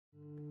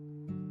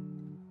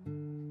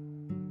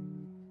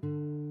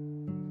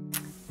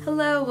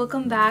Hello,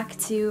 welcome back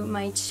to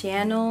my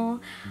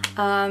channel.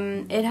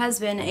 It has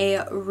been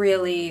a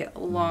really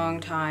long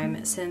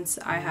time since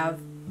I have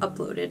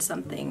uploaded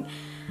something.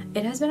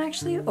 It has been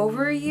actually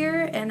over a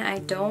year, and I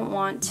don't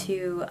want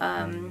to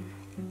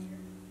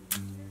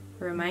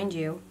remind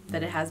you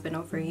that it has been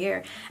over a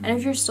year. And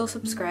if you're still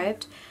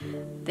subscribed,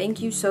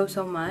 thank you so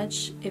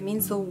much. It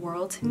means the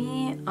world to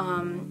me,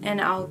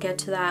 and I'll get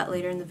to that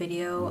later in the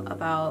video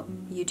about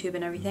YouTube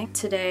and everything.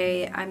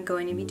 Today I'm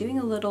going to be doing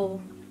a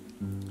little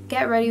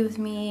get ready with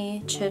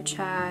me, chit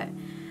chat,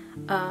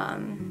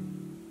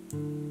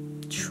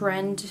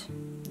 trend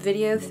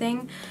video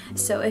thing.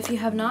 So if you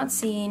have not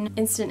seen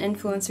Instant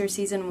Influencer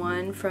Season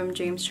 1 from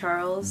James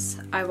Charles,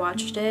 I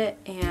watched it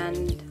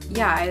and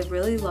yeah, I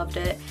really loved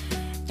it.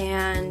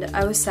 And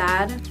I was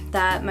sad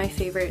that my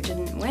favorite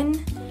didn't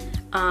win,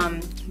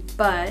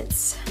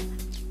 but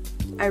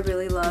I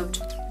really loved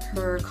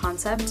her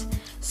concept,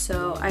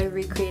 so I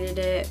recreated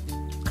it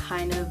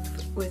kind of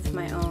with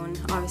my own,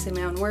 obviously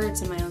my own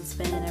words and my own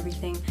spin and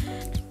everything.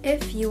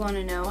 If you want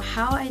to know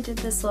how I did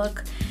this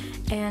look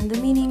and the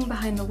meaning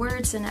behind the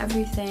words and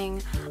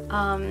everything,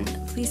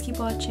 please keep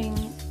watching.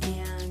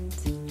 And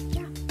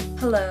yeah.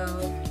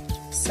 Hello.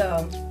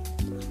 So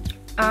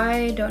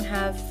I don't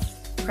have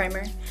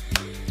primer,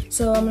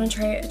 so I'm gonna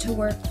try to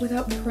work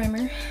without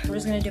primer. I'm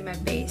just gonna do my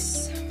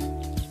base.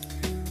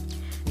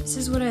 This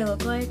is what I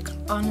look like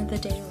on the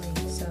daily.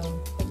 So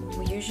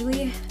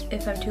usually,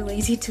 if I'm too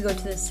lazy to go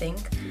to the sink,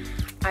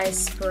 I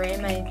spray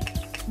my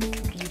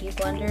beauty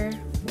blender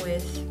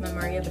with my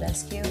Mario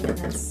Badescu, and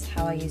that's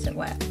how I use it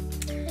wet.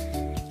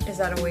 Is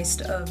that a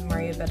waste of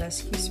Mario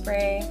Badescu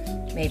spray?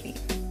 Maybe.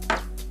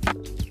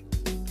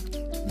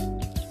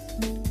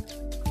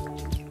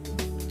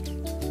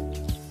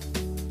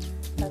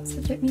 That's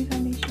the Fit Me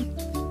foundation.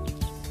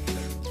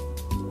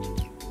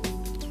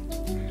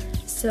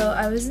 So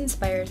I was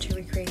inspired to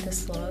recreate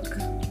this look.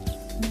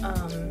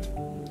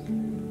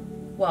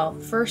 Well,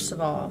 first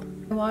of all,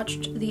 I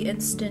watched the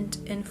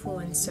Instant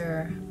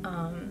Influencer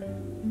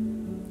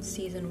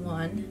Season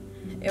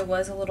 1. It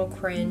was a little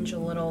cringe, a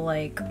little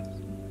like,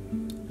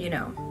 you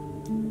know,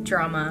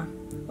 drama,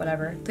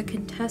 whatever. The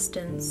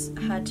contestants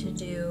had to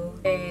do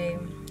a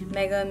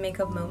mega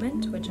makeup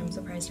moment, which I'm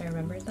surprised I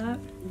remembered that.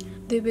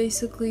 They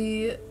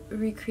basically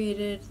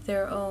recreated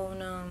their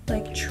own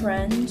like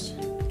trend.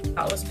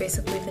 That was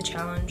basically the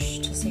challenge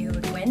to see who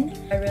would win.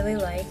 I really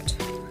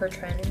liked her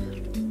trend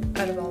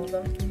out of all of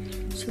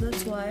them, so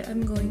that's why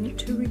I'm going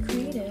to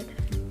recreate it.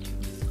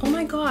 Oh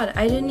my god,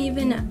 I didn't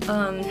even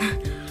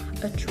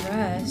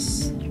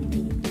address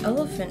the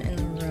elephant in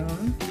the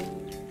room,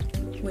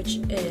 which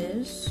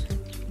is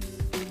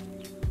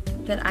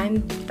that I'm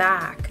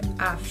back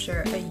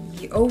after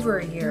over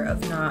a year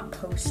of not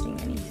posting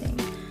anything.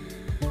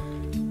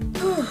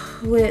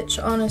 Which,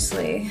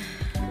 honestly,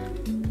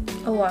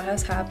 a lot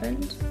has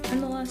happened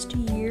in the last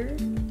year.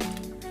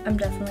 I'm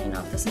definitely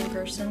not the same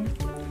person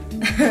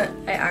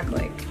I act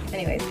like.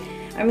 Anyways,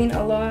 I mean,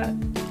 a lot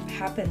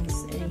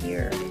happens in a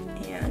year,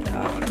 and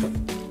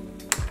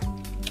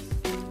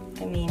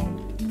I mean,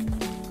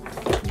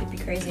 it'd be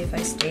crazy if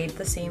I stayed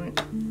the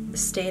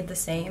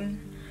same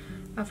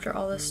after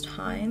all this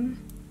time.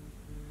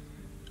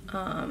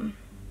 But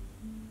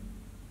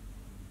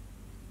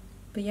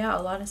yeah,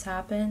 a lot has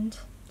happened.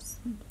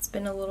 It's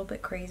been a little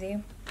bit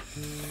crazy.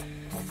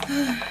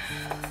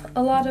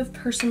 A lot of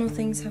personal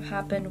things have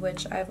happened,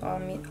 which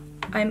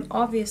I'm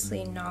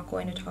obviously not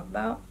going to talk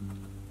about.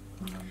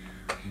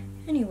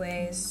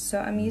 Anyways, so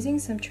I'm using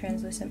some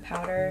translucent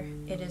powder.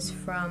 It is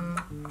from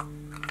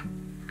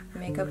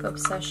Makeup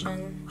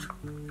Obsession.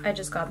 I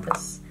just got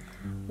this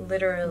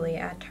literally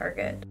at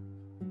Target.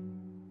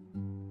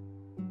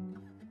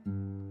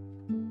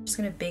 I'm just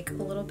gonna bake a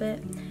little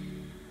bit,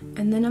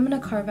 and then I'm gonna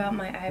carve out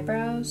my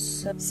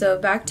eyebrows. So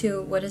back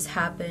to what has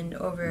happened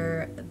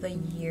over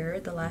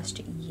the last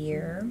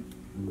year.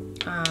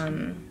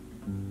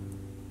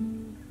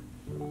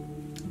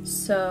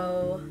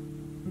 So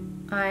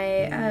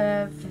I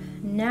have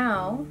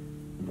now,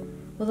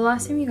 well, the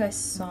last time you guys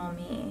saw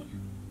me,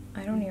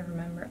 I don't even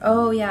remember.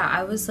 Oh yeah,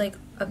 I was like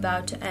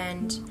about to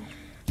end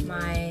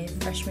my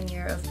freshman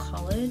year of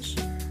college,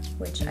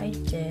 which I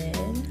did,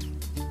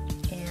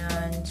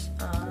 and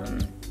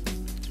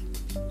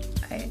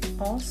I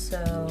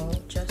also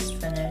just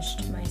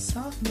finished my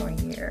sophomore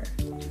year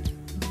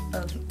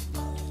of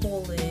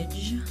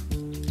college.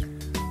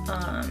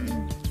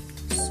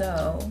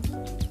 So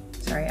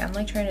sorry, I'm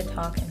like trying to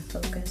talk and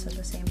focus at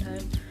the same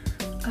time.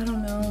 I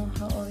don't know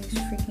how all these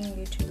freaking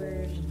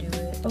YouTubers do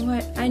it. Oh,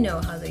 I know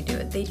how they do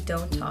it. They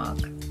don't talk.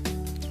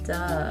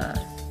 Duh.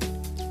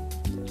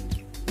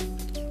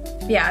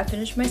 Yeah, I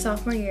finished my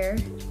sophomore year.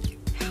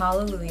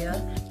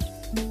 Hallelujah.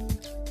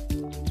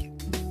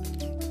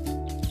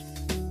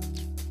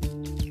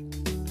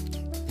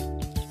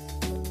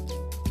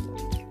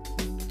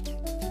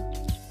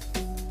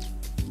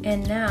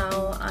 And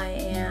now I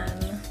am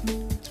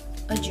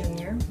a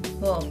junior.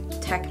 Well,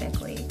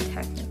 technically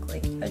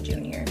a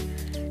junior,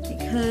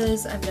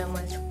 because I'm done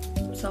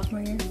with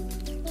sophomore year.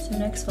 So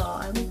next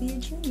fall I will be a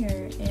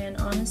junior, and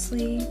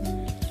honestly,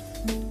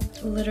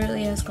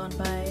 literally has gone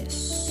by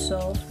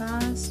so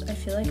fast. I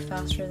feel like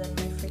faster than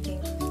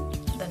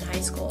than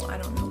high school. I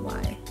don't know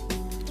why.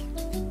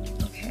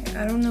 Okay,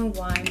 I don't know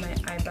why my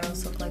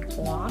eyebrows look like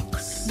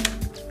blocks,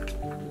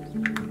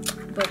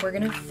 but we're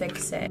gonna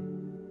fix it.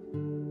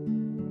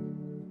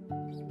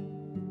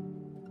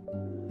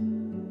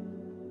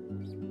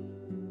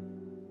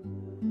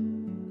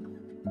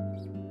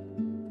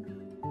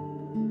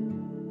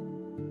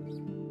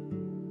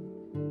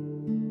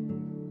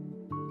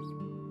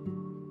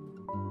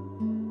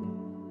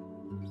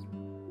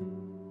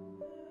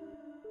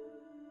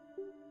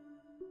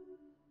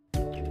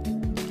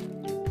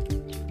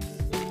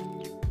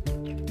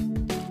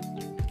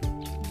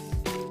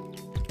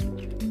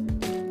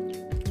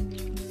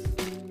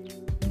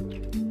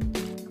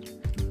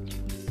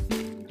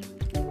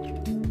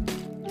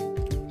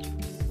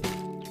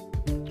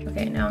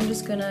 Okay, now I'm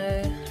just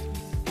gonna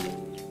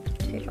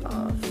take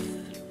off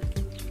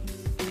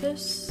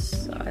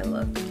this so I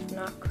look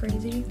not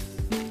crazy.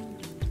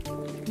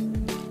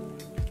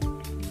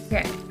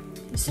 Okay,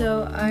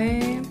 so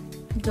I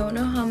don't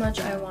know how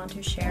much I want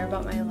to share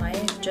about my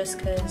life just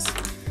because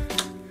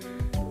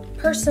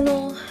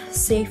personal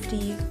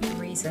safety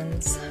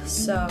reasons.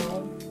 So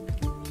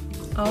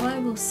all I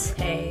will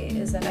say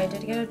is that I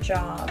did get a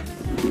job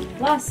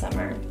last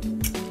summer,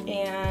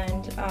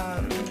 and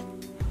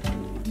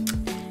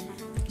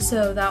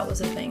so that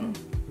was a thing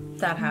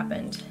that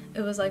happened.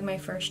 It was like my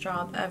first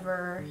job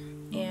ever,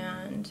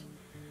 and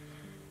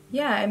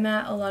yeah, I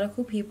met a lot of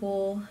cool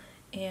people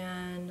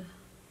and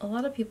a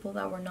lot of people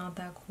that were not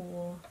that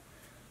cool.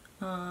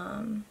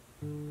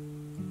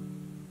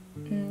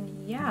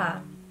 Yeah,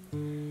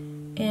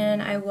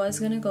 and I was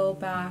gonna go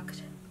back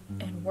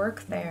and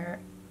work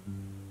there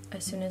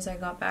as soon as I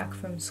got back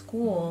from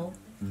school,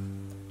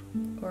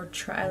 or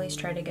at least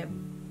try to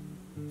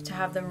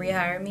have them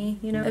rehire me,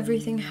 you know.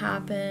 Everything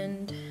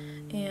happened,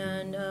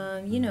 and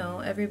you know,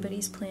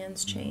 everybody's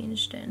plans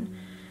changed and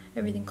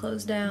everything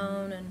closed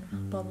down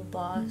and blah blah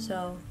blah,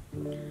 so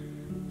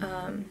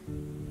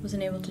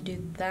wasn't able to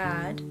do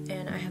that,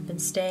 and I have been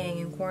staying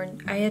in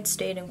quarantine. I had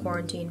stayed in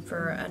quarantine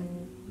for a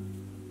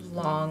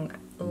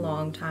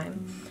long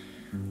time,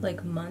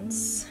 like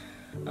months.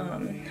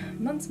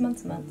 Months.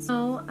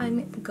 Now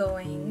I'm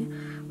going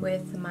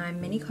with my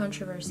mini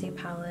controversy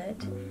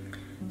palette.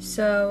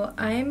 So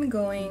I'm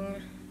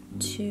going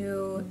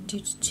to do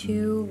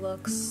two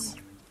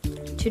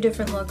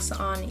different looks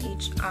on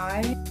each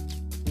eye.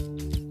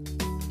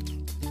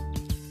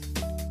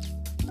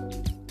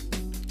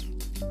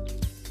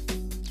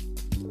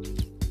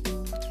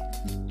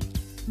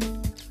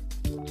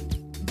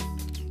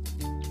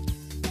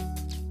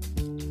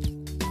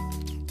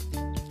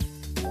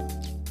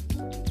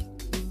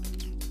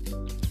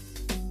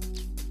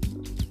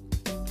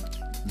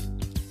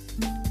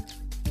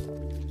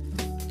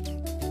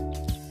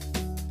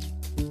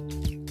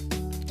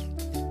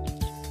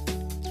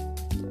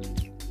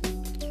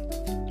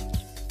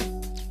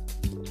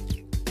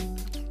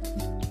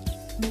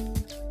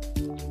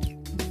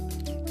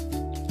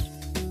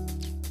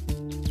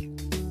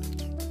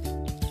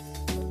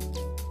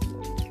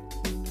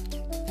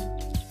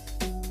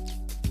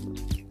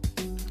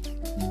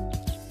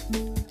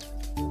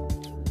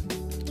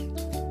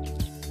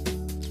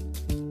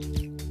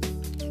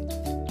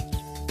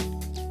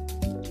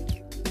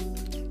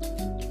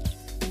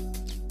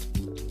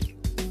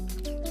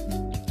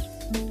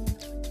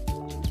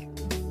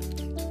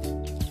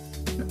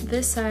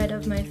 This side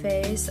of my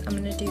face, I'm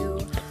gonna do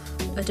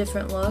a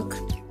different look.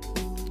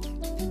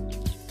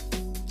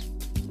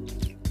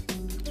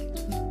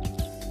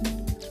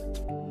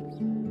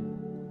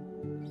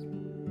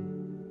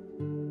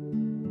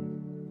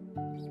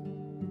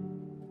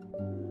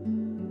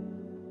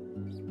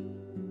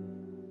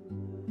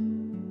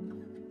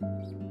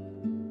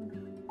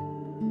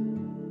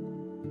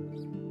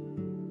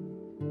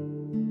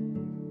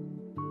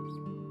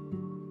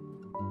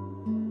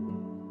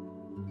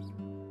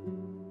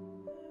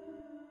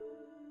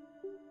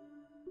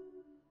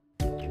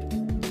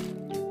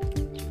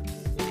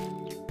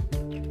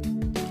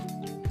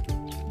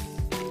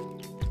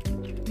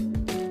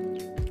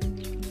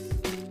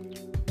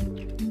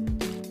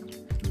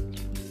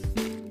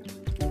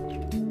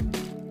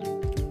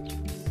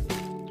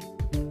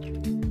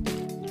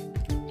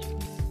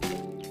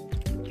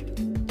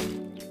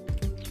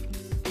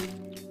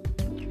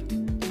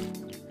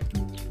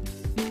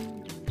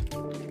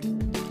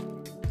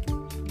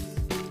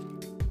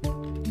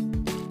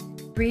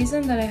 The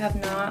reason that I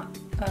have not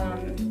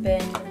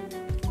been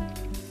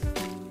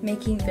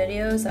making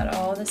videos at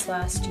all this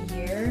last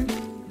year,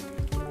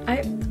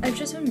 I've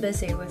just been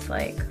busy with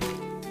like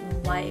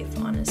life,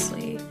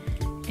 honestly,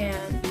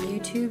 and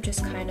YouTube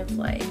just kind of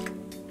like,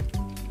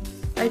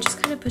 I just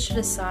kind of push it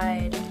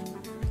aside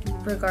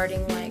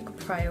regarding like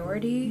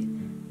priority.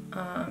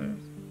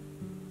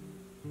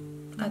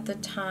 At the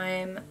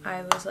time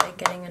I was like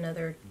getting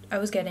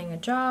a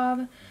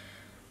job.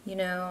 You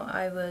know,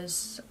 I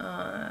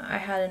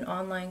had an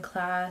online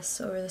class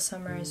over the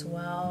summer as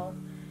well,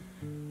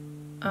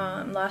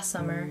 last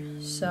summer,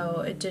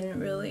 so it didn't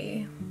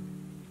really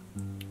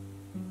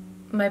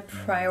my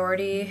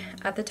priority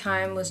at the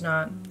time was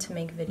not to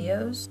make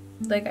videos.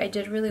 Like, I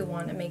did really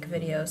want to make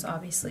videos,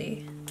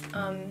 obviously.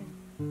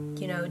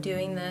 You know,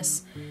 doing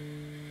this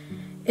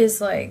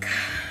is like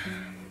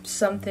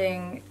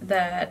something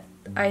that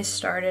I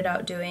started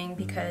out doing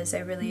because I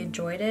really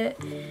enjoyed it,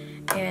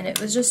 and it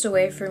was just a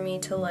way for me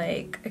to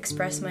like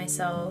express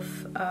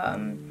myself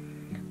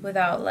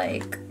without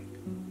like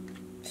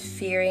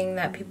fearing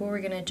that people were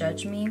gonna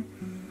judge me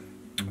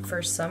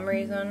for some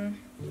reason,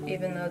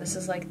 even though this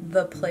is like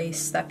the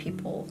place that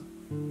people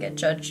get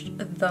judged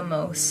the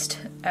most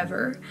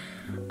ever.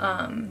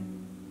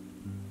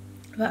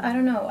 But I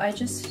don't know,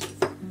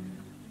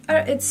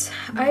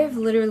 I've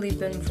literally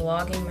been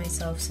vlogging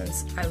myself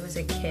since I was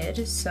a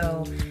kid,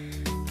 so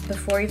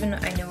before even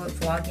I knew what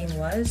vlogging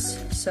was,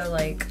 so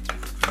like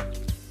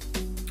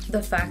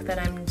the fact that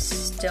I'm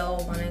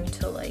still wanting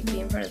to like be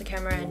in front of the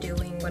camera and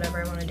doing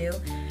whatever I want to do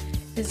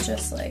is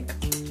just like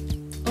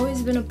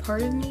always been a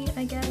part of me,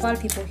 I guess. A lot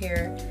of people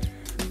here,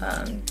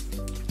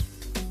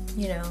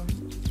 you know,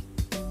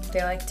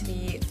 they like to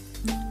be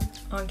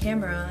on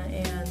camera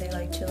and they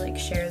like to like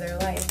share their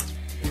life,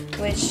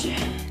 which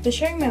the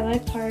sharing my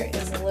life part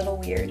is a little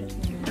weird,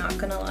 I'm not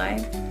gonna lie,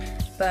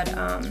 but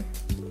I'm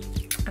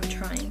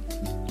trying.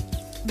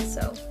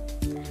 So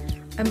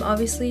I'm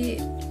obviously,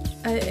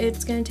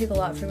 it's gonna take a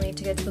lot for me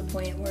to get to the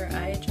point where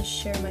I just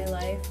share my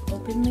life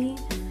openly,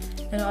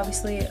 and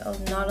obviously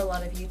not a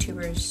lot of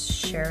YouTubers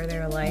share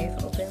their life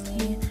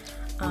openly,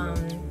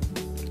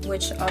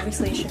 which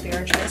obviously should be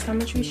our choice how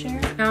much we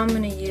share. Now I'm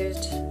gonna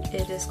use,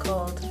 it is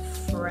called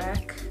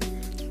Freck.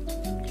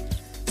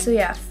 So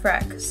yeah,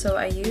 Freck. So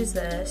I use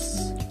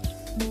this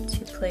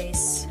to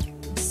place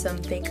some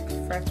fake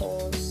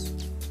freckles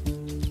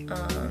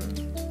on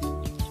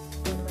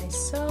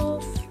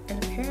myself,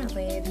 and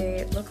apparently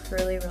they look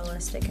really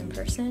realistic in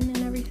person and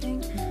everything,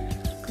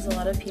 because a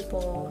lot of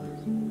people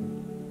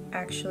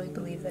actually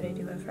believe that I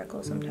do have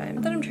freckles sometimes.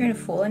 Not that I'm trying to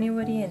fool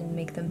anybody and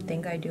make them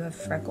think I do have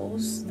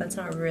freckles. That's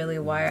not really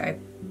why I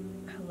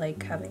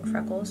like having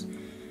freckles.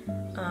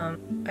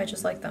 I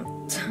just like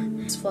them.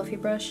 It's fluffy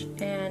brush,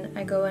 and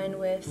I go in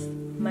with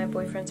my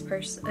boyfriend's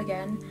purse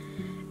again,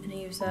 and I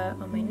use that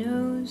on my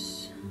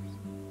nose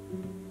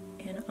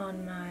and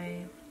on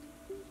my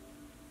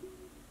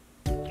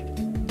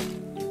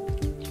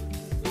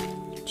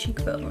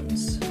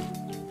cheekbones.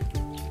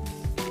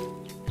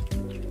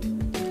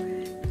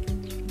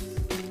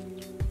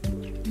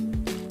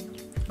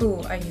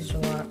 Ooh, I used a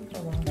lot.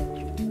 Oh well.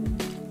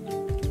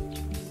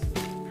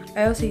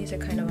 I also use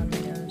it kind of on my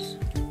nose.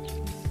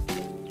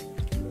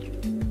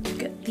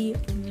 Get the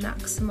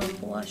maximum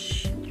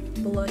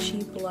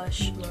blushy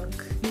blush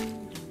look.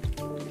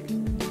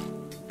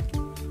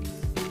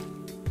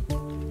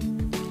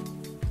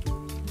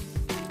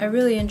 I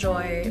really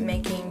enjoy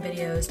making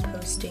videos,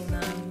 posting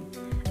them,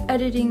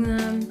 editing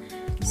them,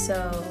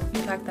 so the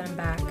fact that I'm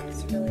back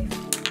is really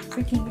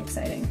freaking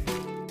exciting.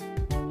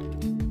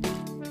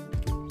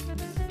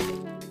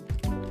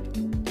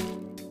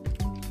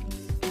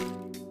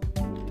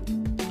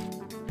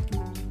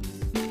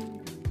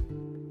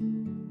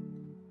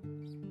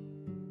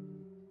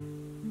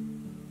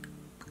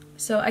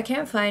 So I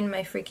can't find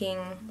my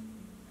freaking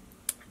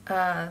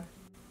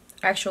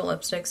actual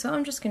lipstick, so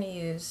I'm just gonna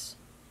use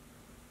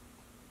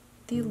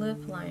the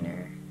lip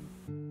liner.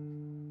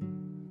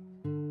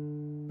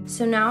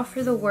 So now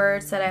for the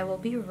words that I will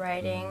be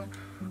writing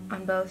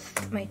on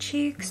both my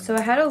cheeks. So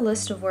I had a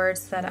list of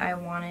words that I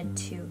wanted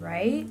to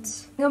write.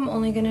 I think I'm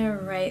only gonna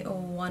write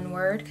one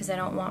word because I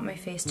don't want my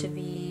face to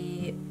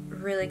be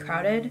really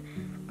crowded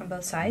on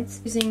both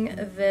sides. Using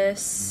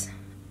this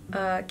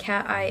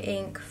cat eye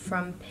ink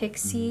from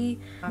Pixie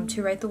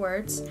to write the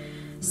words.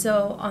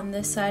 So on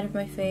this side of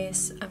my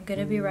face, I'm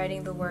gonna be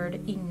writing the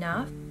word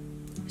enough.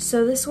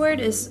 So this word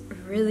is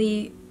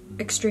really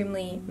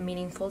extremely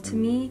meaningful to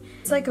me.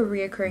 It's like a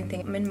reoccurring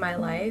thing in my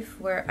life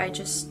where I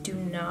just do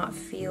not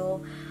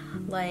feel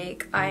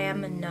like I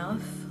am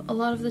enough a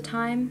lot of the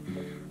time,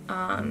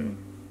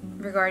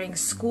 regarding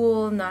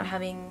school, not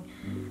having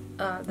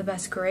the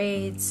best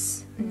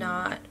grades,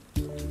 not,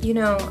 you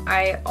know,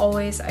 I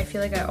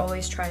feel like I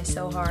always try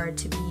so hard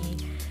to be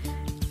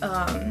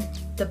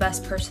the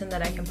best person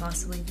that I can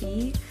possibly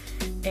be,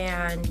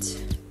 and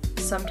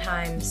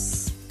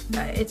sometimes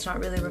it's not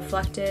really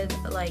reflected.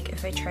 Like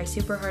if I try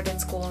super hard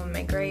at school and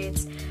my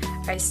grades,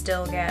 I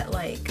still get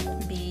like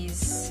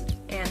B's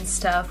and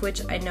stuff,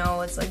 which I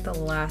know is like the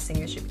last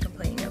thing I should be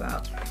complaining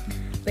about.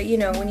 But you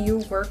know, when you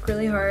work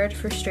really hard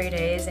for straight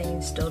A's and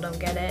you still don't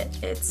get it,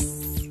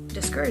 it's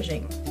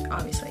discouraging,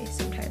 obviously,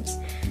 sometimes.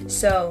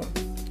 So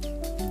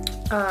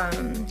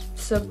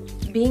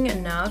being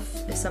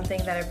enough is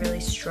something that I've really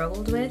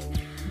struggled with,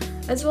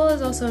 as well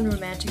as also in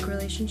romantic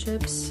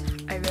relationships.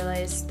 I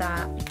realized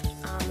that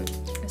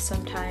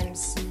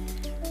sometimes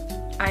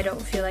I don't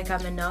feel like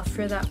I'm enough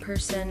for that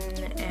person,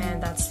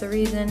 and that's the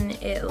reason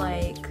it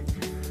like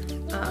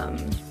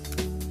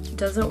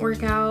doesn't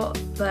work out.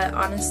 But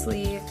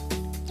honestly,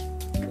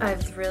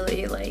 I've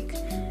really like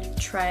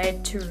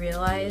tried to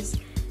realize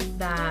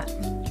that,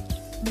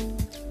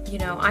 you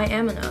know, I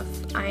am enough.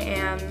 I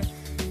am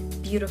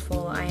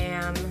beautiful, I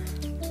am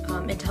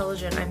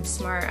intelligent, I'm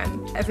smart,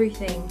 I'm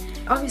everything.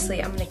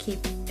 Obviously, I'm gonna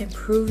keep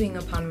improving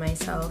upon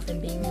myself and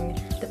being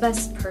the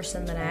best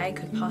person that I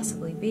could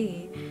possibly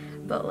be,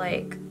 but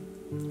like,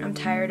 I'm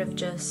tired of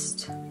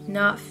just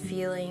not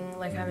feeling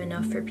like I'm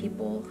enough for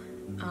people.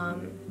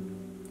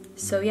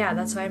 So yeah,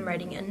 that's why I'm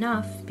writing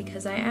enough,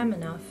 because I am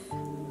enough,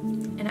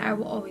 and I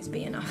will always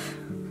be enough.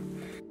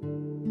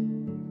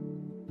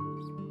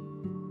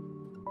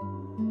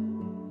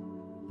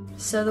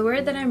 So the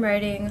word that I'm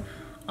writing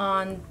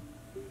on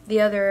the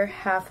other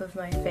half of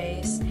my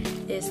face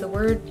is the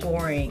word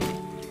boring,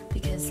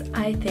 because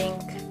I think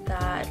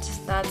that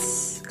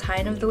that's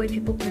kind of the way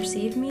people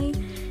perceive me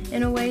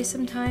in a way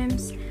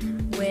sometimes,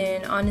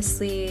 when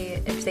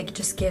honestly, if they could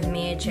just give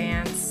me a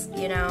chance,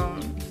 you know,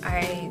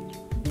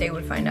 they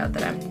would find out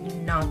that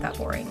I'm not that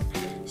boring.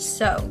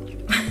 So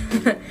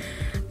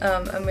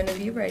I'm gonna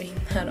be writing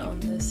that on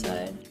this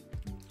side.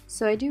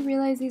 So I do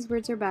realize these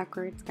words are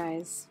backwards,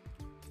 guys.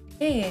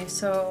 Okay,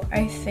 so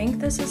I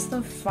think this is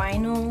the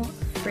final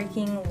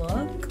freaking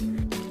look.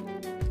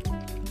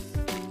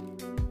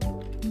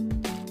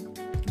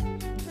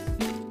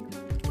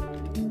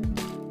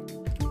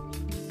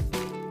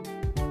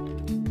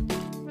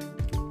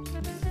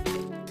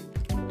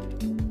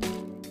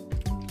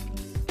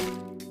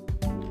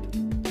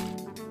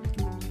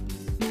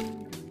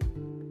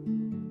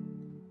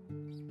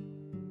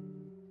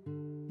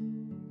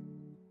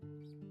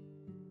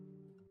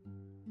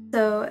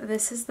 So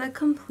this is the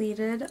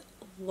completed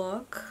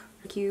look.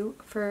 Thank you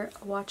for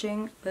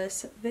watching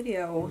this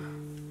video.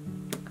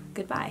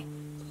 Goodbye.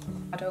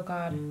 Oh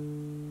god.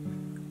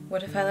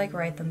 What if I like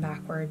write them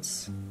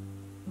backwards?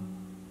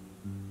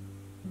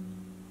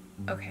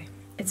 Okay,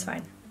 it's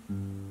fine.